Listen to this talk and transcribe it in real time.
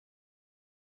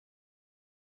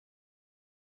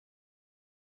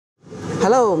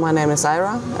Hello, my name is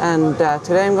Ira, and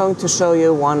today I'm going to show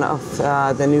you one of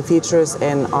the new features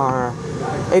in our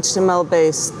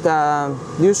HTML-based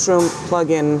newsroom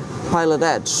plugin Pilot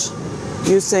Edge.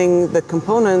 Using the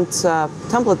component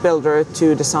template builder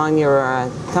to design your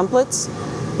templates,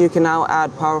 you can now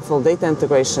add powerful data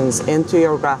integrations into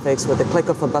your graphics with the click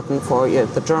of a button for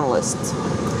the journalist.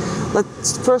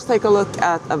 Let's first take a look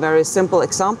at a very simple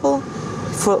example,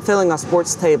 filling a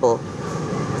sports table.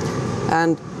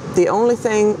 And the only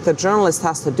thing the journalist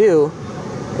has to do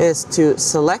is to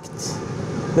select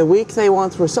the week they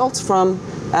want results from,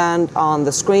 and on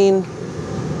the screen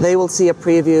they will see a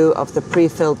preview of the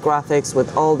pre-filled graphics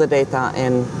with all the data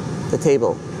in the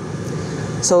table.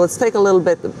 So let's take a little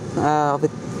bit of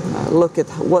a look at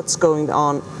what's going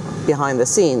on behind the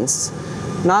scenes.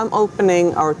 Now I'm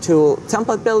opening our tool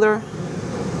Template Builder,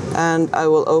 and I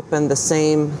will open the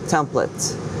same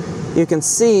template. You can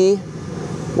see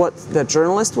what the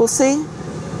journalist will see.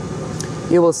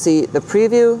 You will see the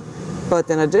preview, but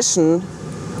in addition,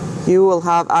 you will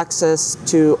have access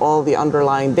to all the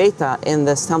underlying data in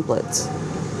this template.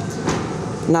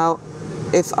 Now,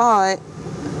 if I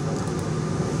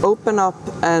open up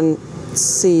and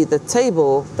see the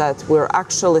table that we're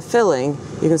actually filling,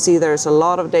 you can see there's a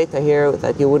lot of data here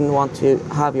that you wouldn't want to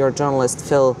have your journalist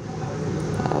fill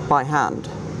by hand.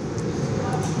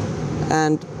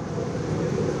 And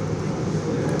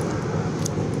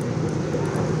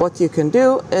what you can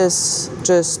do is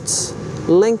just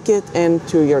link it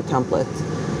into your template.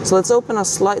 So let's open a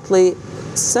slightly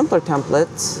simpler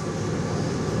template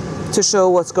to show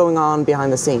what's going on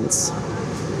behind the scenes.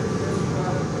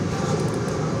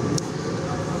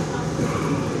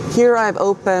 Here I've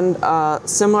opened a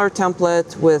similar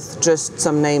template with just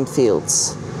some name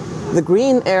fields. The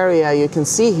green area you can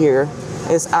see here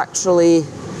is actually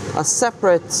a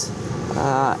separate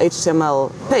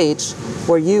HTML page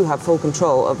where you have full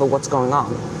control over what's going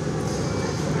on.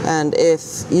 And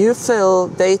if you fill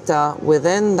data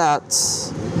within that,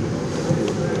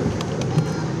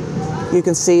 you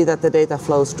can see that the data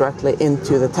flows directly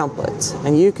into the template.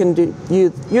 And you can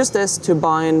use this to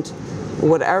bind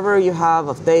whatever you have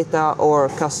of data or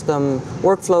custom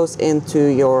workflows into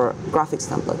your graphics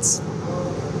templates.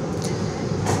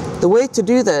 The way to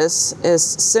do this is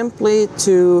simply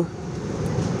to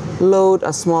load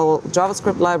a small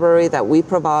JavaScript library that we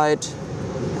provide,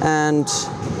 and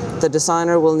the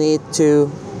designer will need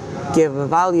to give a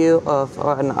value of,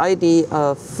 or an ID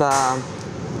of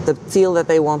the field that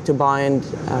they want to bind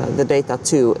the data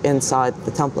to inside the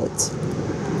template.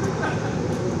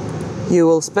 You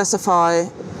will specify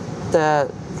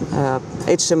the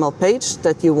HTML page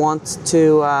that you want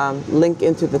to link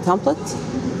into the template,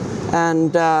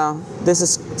 and this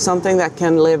is something that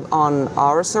can live on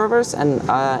our servers and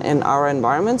in our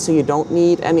environment, so you don't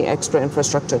need any extra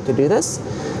infrastructure to do this.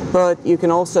 But you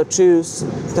can also choose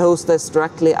to host this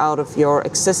directly out of your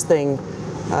existing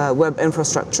web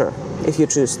infrastructure if you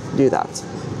choose to do that.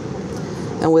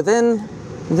 And within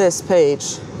this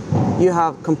page, you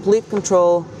have complete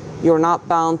control. You're not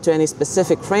bound to any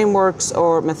specific frameworks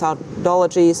or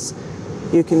methodologies.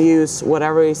 You can use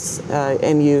whatever is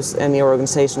in use in your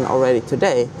organization already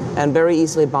today and very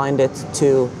easily bind it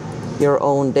to your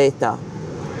own data,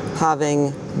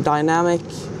 having dynamic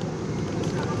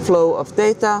flow of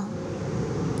data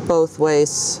both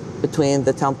ways between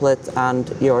the template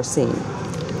and your scene.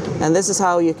 And this is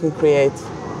how you can create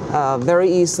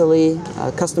very easily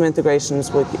custom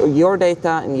integrations with your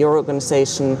data and your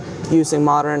organization using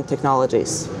modern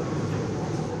technologies.